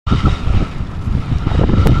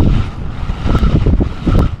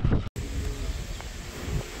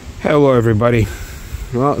Hello everybody.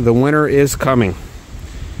 Well, the winter is coming,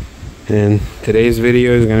 and today's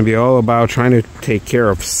video is going to be all about trying to take care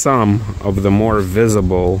of some of the more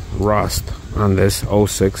visible rust on this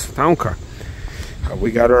 06 Towncar.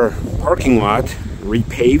 We got our parking lot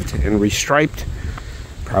repaved and restriped,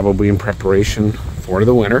 probably in preparation for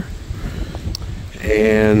the winter.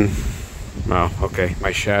 And oh, okay,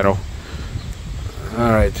 my shadow.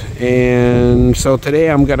 Alright, and so today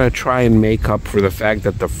I'm gonna try and make up for the fact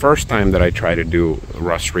that the first time that I tried to do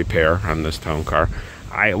rust repair on this Towncar,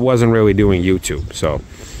 I wasn't really doing YouTube.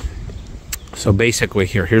 So basically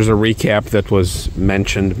here's a recap that was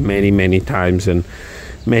mentioned many times in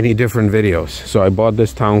many different videos. So I bought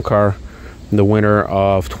this Towncar in the winter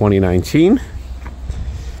of 2019.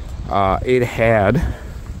 It had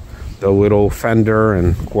the little fender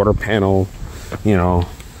and quarter panel, you know,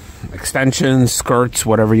 extensions, skirts,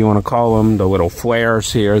 whatever you want to call them, the little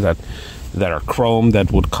flares here that are chrome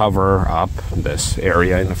that would cover up this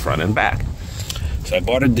area in the front and back. So I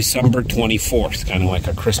bought it December 24th, kind of like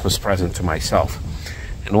a Christmas present to myself.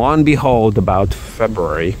 And lo and behold, about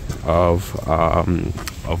February of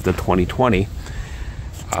the 2020,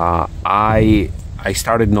 I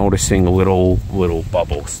started noticing little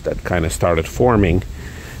bubbles that kind of started forming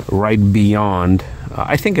right beyond.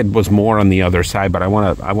 I think it was more on the other side, but I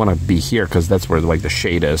want to be here because that's where like the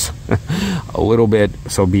shade is a little bit.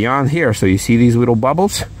 So beyond here, so you see these little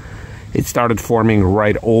bubbles, it started forming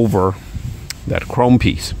right over that chrome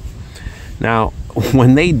piece. Now,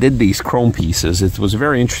 when they did these chrome pieces, it was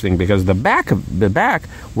very interesting because the back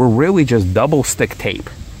were really just double stick tape.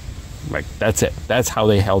 Like, that's it. That's how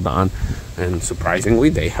they held on, and surprisingly,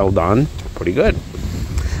 they held on pretty good.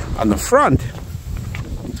 On the front,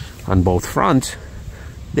 on both fronts,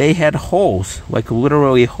 they had holes, like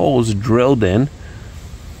literally holes drilled in.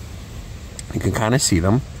 You can kind of see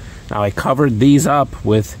them. Now I covered these up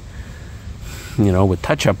with, you know, with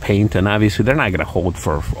touch-up paint, and obviously they're not going to hold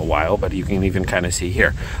for a while, but you can even kind of see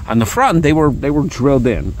here. On the front, they were drilled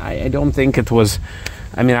in. I don't think it was,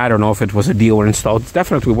 I mean, I don't know if it was a dealer installed. It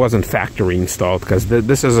definitely wasn't factory installed, because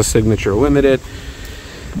this is a Signature Limited.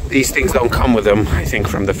 These things don't come with them, I think,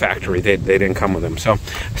 from the factory. They didn't come with them. So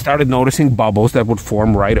I started noticing bubbles that would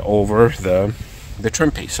form right over the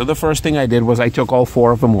trim piece. So the first thing I did was I took all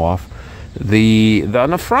 4 of them off. On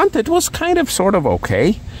the front, it was kind of sort of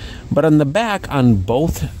okay, but on the back, on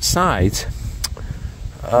both sides,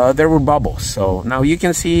 there were bubbles. So now you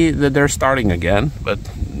can see that they're starting again, but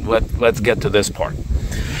let's get to this part.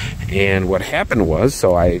 And what happened was,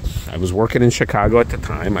 so I was working in Chicago at the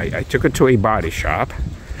time. I took it to a body shop.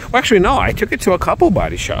 Well, actually, no, I took it to a couple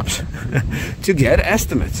body shops to get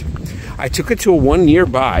estimates. I took it to one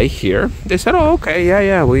nearby here. They said, oh, okay,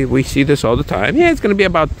 yeah, we see this all the time. Yeah, it's going to be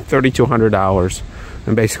about $3,200.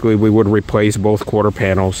 And basically, we would replace both quarter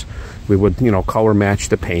panels. We would, you know, color match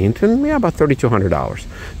the paint. And yeah, about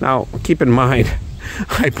 $3,200. Now, keep in mind,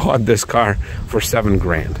 I bought this car for $7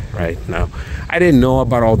 grand, right? Now, I didn't know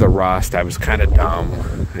about all the rust. I was kind of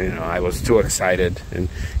dumb. You know, I was too excited. And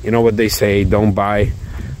you know what they say, don't buy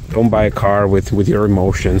a car with your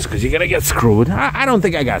emotions, because you're gonna get screwed. I don't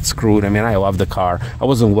think I got screwed. I mean, I love the car. I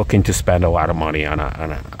wasn't looking to spend a lot of money on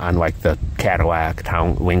like the Cadillac,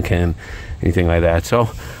 Lincoln, anything like that. So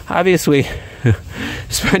obviously,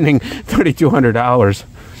 spending $3,200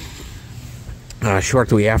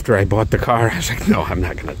 shortly after I bought the car, I was like, no, I'm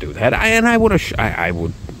not gonna do that.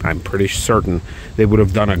 I'm pretty certain they would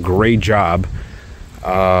have done a great job,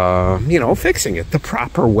 you know, fixing it the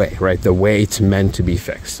proper way, right? The way it's meant to be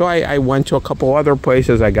fixed. So I went to a couple other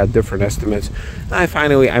places. I got different estimates.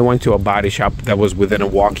 I went to a body shop that was within a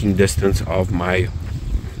walking distance of my,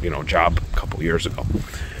 you know, job a couple years ago.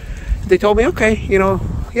 They told me, okay, you know,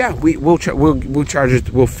 yeah, we'll charge it,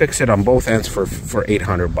 we'll fix it on both ends for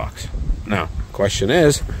 $800. Now, question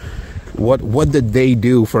is, what did they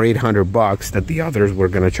do for $800 that the others were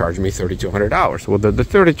going to charge me $3,200? Well, the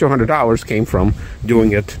 $3,200 came from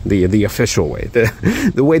doing it the official way.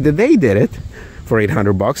 The way that they did it for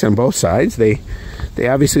 $800 on both sides, they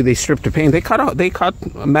obviously stripped the paint. They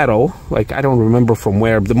cut metal, like I don't remember from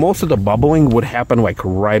where. But most of the bubbling would happen like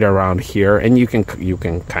right around here, and you can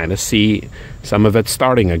kind of see some of it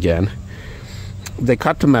starting again. They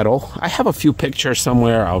cut the metal. I have a few pictures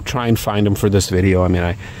somewhere. I'll try and find them for this video. I mean,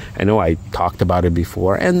 I know I talked about it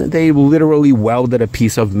before, and they literally welded a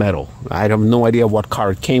piece of metal. I have no idea what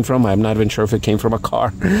car it came from. I'm not even sure if it came from a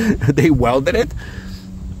car. They welded it,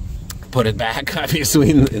 put it back,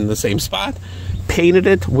 obviously, in the same spot, painted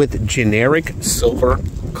it with generic silver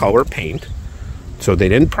color paint, So they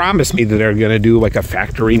didn't promise me that they're going to do like a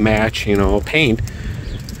factory match, you know, paint.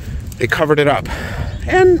 They covered it up.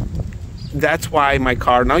 And that's why my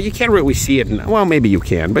car, now you can't really see it. Well, maybe you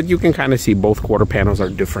can, but you can kind of see both quarter panels are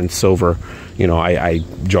different silver. You know, I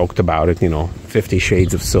joked about it, you know, 50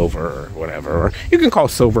 shades of silver or whatever. Or you can call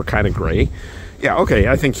silver kind of gray. Yeah, okay,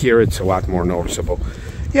 I think here it's a lot more noticeable.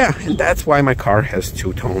 Yeah, and that's why my car has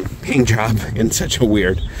two-tone paint job in such a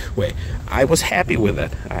weird way. I was happy with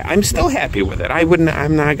it. I'm still happy with it.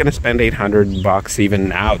 I'm not going to spend $800 even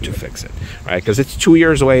now to fix it, right? Because it's 2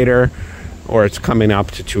 years later, or it's coming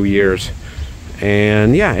up to 2 years.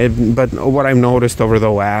 And yeah, but what I've noticed over the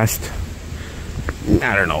last,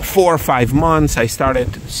 I don't know, 4 or 5 months, I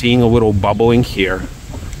started seeing a little bubbling here.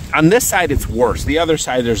 On this side, it's worse. The other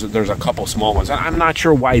side, there's a couple small ones. I'm not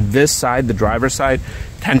sure why this side, the driver's side,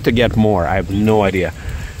 tend to get more. I have no idea.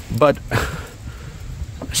 But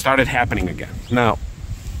it started happening again. Now,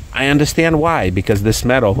 I understand why, because this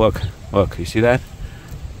metal, look, you see that?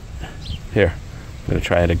 Here, I'm going to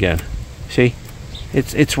try it again. See?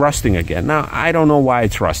 It's rusting again. Now, I don't know why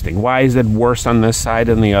it's rusting. Why is it worse on this side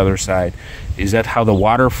than the other side? Is that how the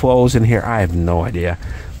water flows in here? I have no idea.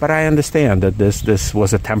 But I understand that this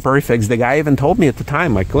was a temporary fix. The guy even told me at the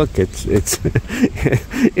time, like, look, it's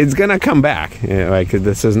it's gonna come back. Like,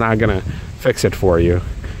 this is not gonna fix it for you.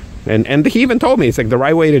 And he even told me, it's like the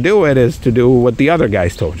right way to do it is to do what the other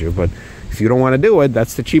guys told you. But if you don't want to do it,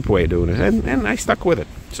 that's the cheap way of doing it. And I stuck with it.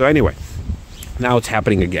 So anyway, now it's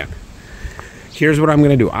happening again. Here's what I'm going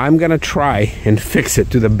to do. I'm going to try and fix it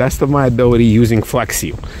to the best of my ability using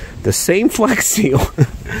Flexseal. The same Flexseal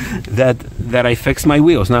that I fixed my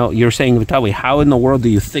wheels. Now, you're saying, Vitaly, how in the world do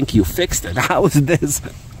you think you fixed it? How is this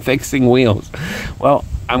fixing wheels? Well,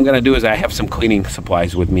 I'm going to do is I have some cleaning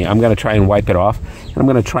supplies with me. I'm going to try and wipe it off. And I'm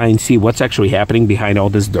going to try and see what's actually happening behind all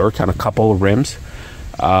this dirt on a couple of rims.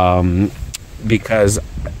 Because,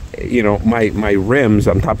 you know, my rims,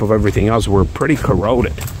 on top of everything else, were pretty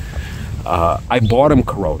corroded. I bought them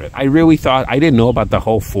corroded. I really thought, I didn't know about the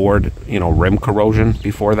whole Ford, you know, rim corrosion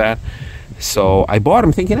before that. So I bought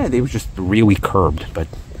them thinking, they were just really curbed. But,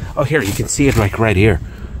 oh, here, you can see it like right here.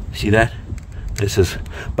 See that?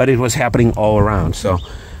 But it was happening all around. So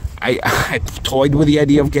I toyed with the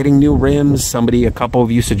idea of getting new rims. A couple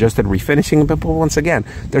of you suggested refinishing them. But once again,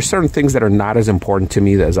 there's certain things that are not as important to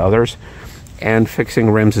me as others. And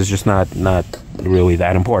fixing rims is just not really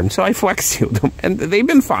that important. So I flex sealed them, and they've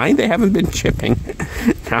been fine. They haven't been chipping.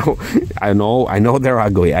 Now, I know they're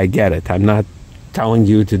ugly. I get it. I'm not telling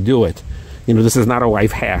you to do it. You know, this is not a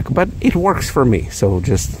life hack, but it works for me. So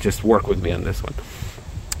just work with me on this one.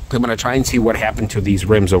 I'm going to try and see what happened to these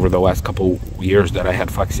rims over the last couple years that I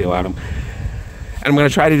had Flex Seal on them. And I'm going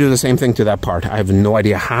to try to do the same thing to that part. I have no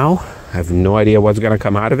idea how. I have no idea what's going to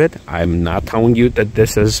come out of it. I'm not telling you that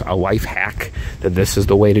this is a life hack, that this is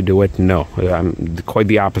the way to do it. No, I'm quite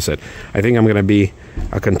the opposite. I think I'm going to be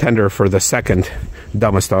a contender for the second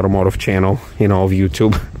dumbest automotive channel, you know, of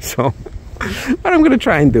YouTube. So, but I'm going to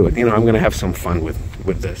try and do it. You know, I'm going to have some fun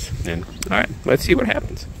with this. And all right, let's see what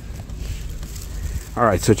happens. All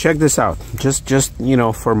right, so check this out. Just you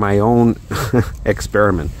know, for my own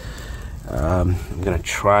experiment. I'm going to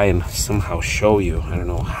try and somehow show you. I don't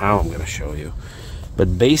know how I'm going to show you.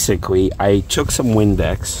 But basically, I took some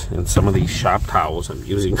Windex and some of these shop towels I'm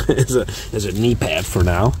using as a knee pad for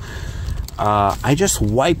now. I just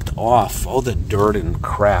wiped off all the dirt and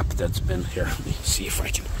crap that's been here. Let me see if I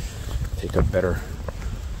can take a better...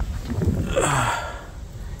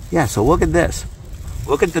 Yeah, so look at this.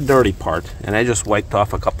 Look at the dirty part. And I just wiped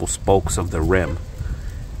off a couple spokes of the rim.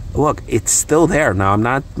 Look, it's still there. Now, I'm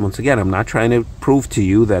not trying to prove to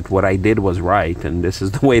you that what I did was right and this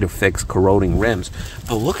is the way to fix corroding rims.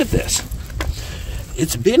 But look at this.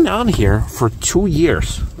 It's been on here for 2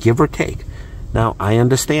 years, give or take. Now, I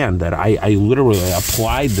understand that I literally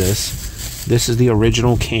applied this. This is the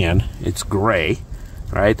original can. It's gray,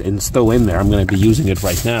 right? And still in there. I'm going to be using it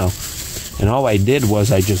right now. And all I did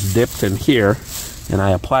was I just dipped in here and I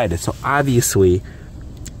applied it. So, obviously...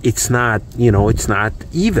 it's not, you know, it's not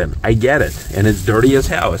even. I get it. And it's dirty as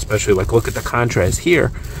hell, especially like look at the contrast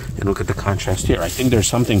here and look at the contrast here. I think there's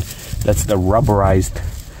something that's the rubberized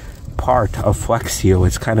part of Flex Seal.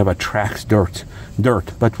 It's kind of attracts dirt.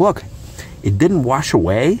 But look, it didn't wash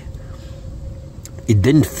away. It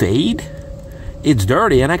didn't fade. It's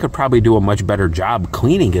dirty and I could probably do a much better job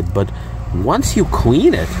cleaning it. But once you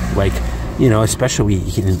clean it, like, you know, especially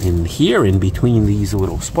in here in between these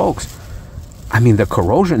little spokes, I mean, the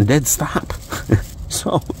corrosion did stop.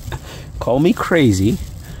 So, call me crazy,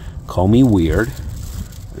 call me weird,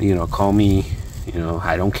 you know, call me, you know,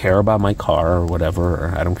 I don't care about my car or whatever,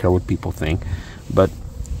 or I don't care what people think. But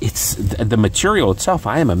it's the material itself.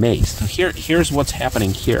 I am amazed. Here's what's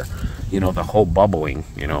happening here. You know, the whole bubbling,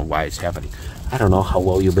 you know, why it's happening. I don't know how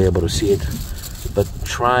well you'll be able to see it, but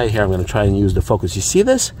try here. I'm going to try and use the focus. You see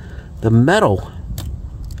this? The metal,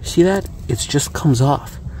 see that? It just comes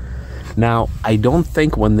off. Now, I don't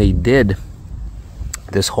think when they did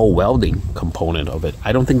this whole welding component of it,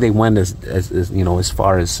 I don't think they went as you know, as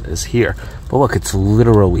far as here. But look, it's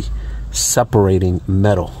literally separating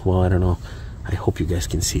metal. Well, I don't know. I hope you guys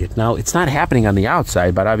can see it. Now, it's not happening on the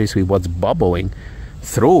outside, but obviously what's bubbling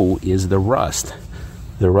through is the rust.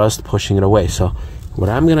 The rust pushing it away. So what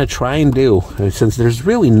I'm going to try and do, since there's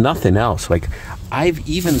really nothing else, like I've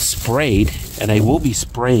even sprayed, and I will be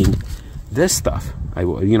spraying this stuff. I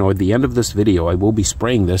will, you know, at the end of this video, I will be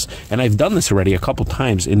spraying this, and I've done this already a couple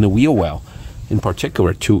times in the wheel well, in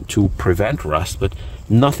particular to prevent rust. But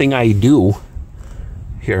nothing I do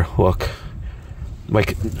here. Look,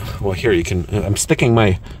 like, well, here you can. I'm sticking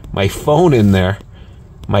my phone in there,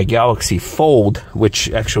 my Galaxy Fold, which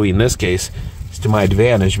actually in this case is to my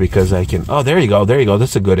advantage because I can. Oh, there you go, there you go.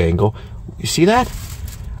 That's a good angle. You see that?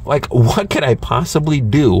 Like, what could I possibly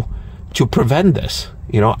do to prevent this?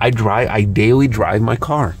 You know, I daily drive my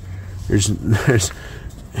car. There's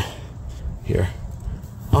here.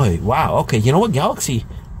 Oh, wow. Okay, you know what? Galaxy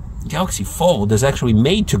Fold is actually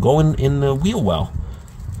made to go in the wheel well.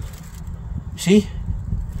 See?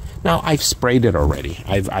 Now, I've sprayed it already.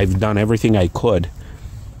 I've done everything I could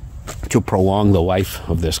to prolong the life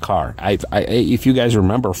of this car. If you guys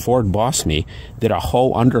remember, Ford Boss Me did a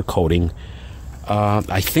whole undercoating,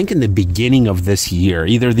 I think in the beginning of this year,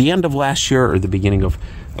 either the end of last year or the beginning of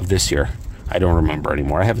this year. I don't remember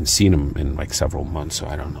anymore. I haven't seen him in like several months, so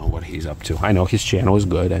I don't know what he's up to. I know his channel is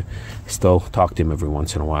good. I still talk to him every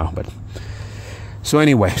once in a while. But so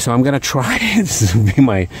anyway, so I'm going to try. This will be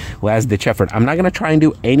my last ditch effort. I'm not going to try and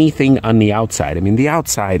do anything on the outside. I mean, the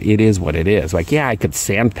outside, it is what it is. Like, yeah, I could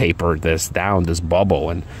sandpaper this down, this bubble,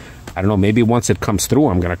 and I don't know, maybe once it comes through,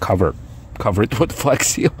 I'm going to cover it with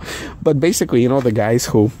Flexseal. But basically, you know, the guys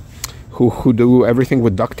who do everything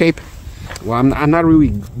with duct tape, well, I'm not really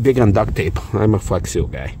big on duct tape. I'm a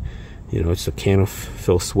Flexseal guy. You know, it's a can of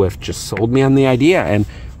Phil Swift just sold me on the idea, and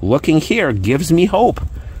looking here gives me hope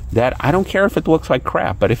that I don't care if it looks like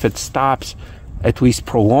crap, but if it stops, at least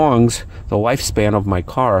prolongs the lifespan of my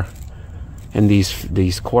car and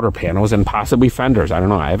these quarter panels and possibly fenders. I don't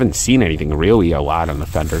know. I haven't seen anything really a lot on the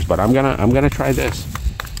fenders, but I'm gonna try this.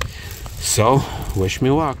 So, wish me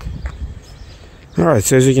luck. All right,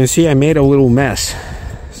 so as you can see, I made a little mess.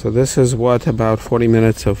 So this is what about 40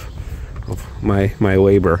 minutes of my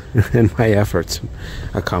labor and my efforts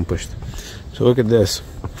accomplished. So look at this.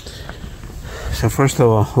 So first of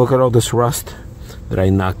all, look at all this rust that I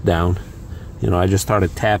knocked down. You know, I just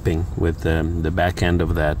started tapping with the back end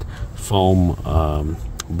of that foam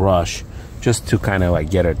brush just to kind of like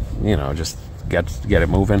get it, you know, just get it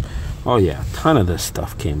moving. Oh yeah, a ton of this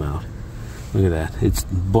stuff came out. Look at that. It's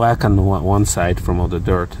black on the one side from all the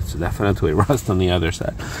dirt. It's definitely rust on the other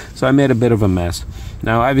side. So I made a bit of a mess.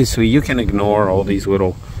 Now, obviously, you can ignore all these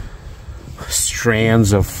little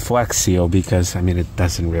strands of Flexseal because, I mean, it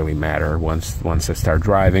doesn't really matter once I start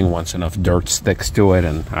driving. Once enough dirt sticks to it,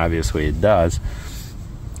 and obviously it does,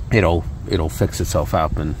 it'll fix itself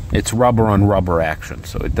up, and it's rubber on rubber action,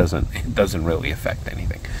 so it doesn't really affect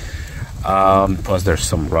anything. Plus, there's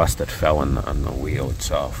some rust that fell on the wheel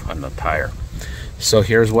itself, on the tire. So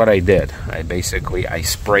here's what I did. I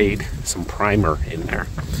sprayed some primer in there.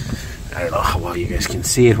 I don't know how well you guys can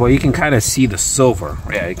see it. Well, you can kind of see the silver.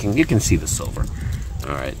 Yeah, you can see the silver.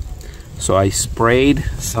 All right. So I sprayed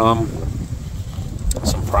some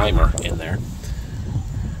primer in there.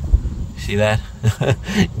 See that?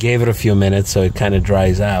 Gave it a few minutes so it kind of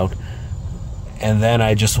dries out. And then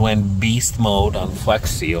I just went beast mode on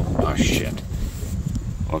Flexseal. Oh, shit.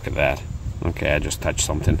 Look at that. Okay, I just touched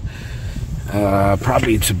something.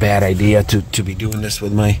 Probably it's a bad idea to be doing this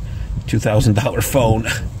with my $2,000 phone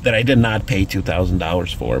that I did not pay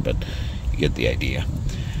 $2,000 for, but you get the idea.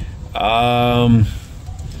 Yeah,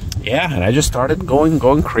 and I just started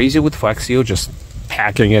going crazy with Flexseal, just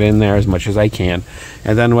packing it in there as much as I can.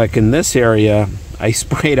 And then like in this area, I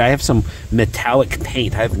have some metallic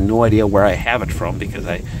paint. I have no idea where I have it from because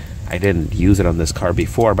I didn't use it on this car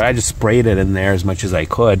before, but I just sprayed it in there as much as I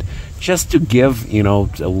could just to give, you know,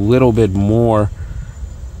 a little bit more,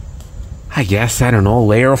 I guess, I don't know,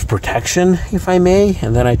 layer of protection, if I may.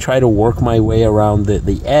 And then I try to work my way around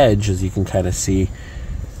the edge, as you can kind of see,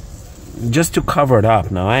 just to cover it up.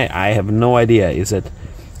 Now, I have no idea. Is it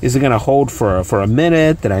going to hold for a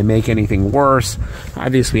minute? Did I make anything worse?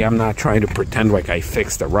 Obviously, I'm not trying to pretend like I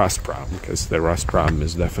fixed the rust problem, because the rust problem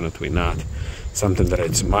is definitely not something that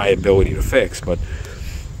it's my ability to fix, but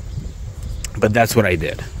that's what I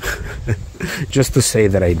did. Just to say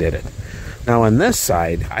that I did it. Now on this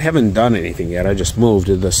side, I haven't done anything yet. I just moved.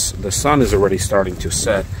 The sun is already starting to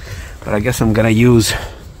set, but I guess I'm gonna use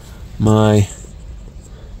my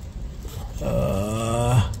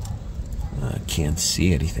I can't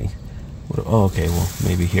see anything. Oh, okay, well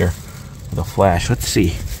maybe here with a flash. Let's see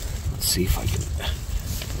if I can.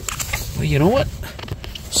 Well, you know what?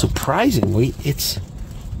 Surprisingly, it's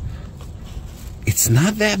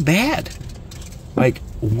not that bad. Like,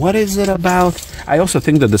 what is it about? I also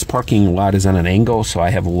think that this parking lot is on an angle, so I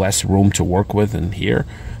have less room to work with in here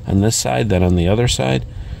on this side than on the other side.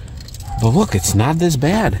 But look, it's not this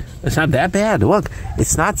bad. It's not that bad. Look,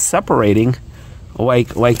 it's not separating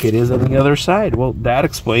like it is on the other side. Well, that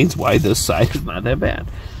explains why this side is not that bad.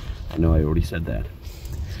 I know I already said that.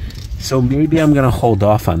 So maybe I'm gonna hold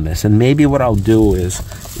off on this, and maybe what I'll do is,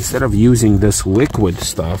 instead of using this liquid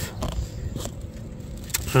stuff,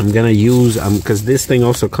 I'm gonna use, because this thing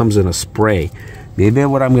also comes in a spray. Maybe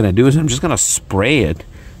what I'm gonna do is I'm just gonna spray it,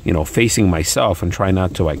 you know, facing myself, and try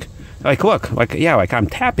not to like look, like, yeah, like I'm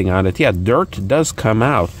tapping on it. Yeah, dirt does come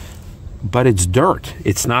out, but it's dirt.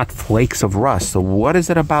 It's not flakes of rust. So what is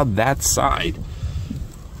it about that side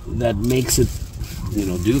that makes it, you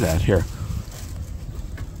know, do that? Here.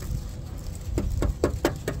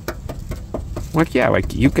 Like, yeah,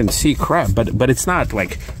 like you can see crap, but it's not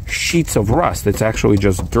like sheets of rust. It's actually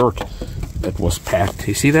just dirt that was packed.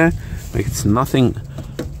 You see that? Like, it's nothing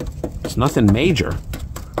major.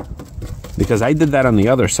 Because I did that on the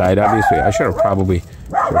other side. Obviously, I should have probably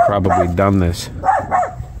done this.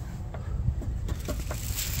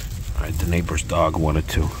 All right, the neighbor's dog wanted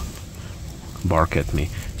to bark at me.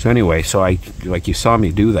 So anyway, so like you saw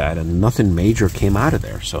me do that, and nothing major came out of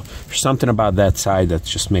there. So there's something about that side that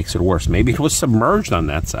just makes it worse. Maybe it was submerged on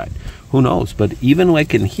that side. Who knows? But even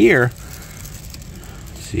like in here,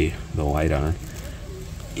 let's see the light on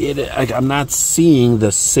it. I'm not seeing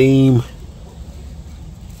the same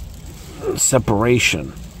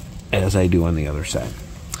separation as I do on the other side.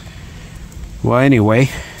 Well, anyway,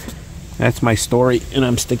 that's my story, and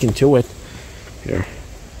I'm sticking to it here.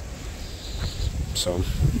 So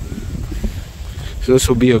this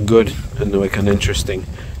will be a good and like an interesting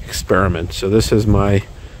experiment. So this is my,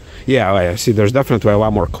 yeah, I see there's definitely a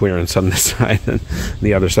lot more clearance on this side than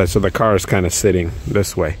the other side. So the car is kind of sitting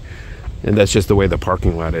this way, and that's just the way the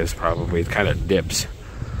parking lot is. Probably it kind of dips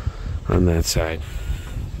on that side.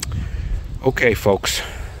 Okay, folks,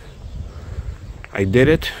 I did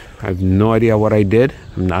it. I have no idea what I did.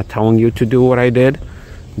 I'm not telling you to do what I did.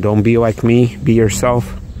 Don't be like me. Be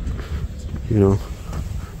yourself. You know,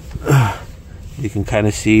 you can kind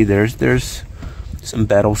of see there's some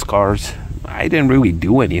battle scars. I didn't really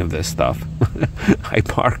do any of this stuff. I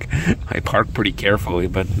park pretty carefully,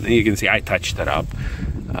 but you can see I touched it up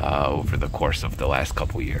over the course of the last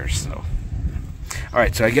couple years. So, all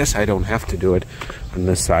right, so I guess I don't have to do it on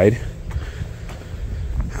this side.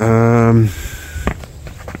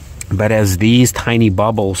 But as these tiny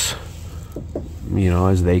bubbles, you know,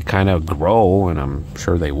 as they kind of grow, and I'm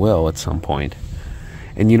sure they will at some point.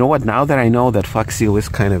 And you know what? Now that I know that Flexseal is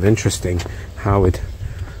kind of interesting, how it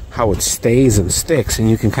stays and sticks, and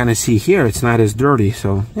you can kind of see here it's not as dirty.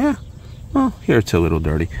 So yeah, well, here it's a little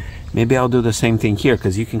dirty. Maybe I'll do the same thing here,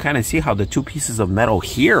 because you can kind of see how the two pieces of metal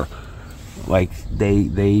here, like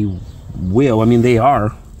they will. I mean, they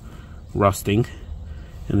are rusting,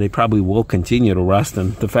 and they probably will continue to rust.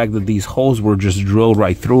 And the fact that these holes were just drilled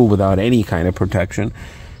right through without any kind of protection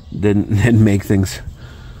didn't make things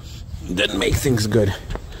good.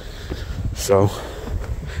 So,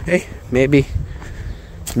 hey, maybe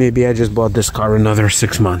I just bought this car another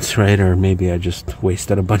 6 months, right? Or maybe I just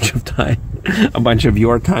wasted a bunch of time, a bunch of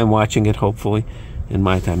your time watching it, hopefully, in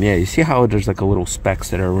my time. Yeah, you see how there's like a little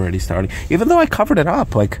specks that are already starting, even though I covered it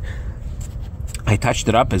up. Like, I touched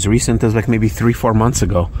it up as recent as like maybe 3-4 months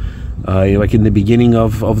ago. Like in the beginning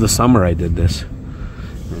of the summer I did this.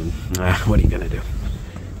 What are you gonna do?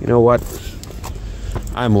 You know what?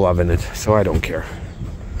 I'm loving it, so I don't care.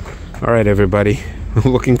 All right, everybody.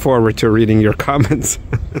 Looking forward to reading your comments.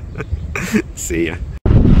 See ya.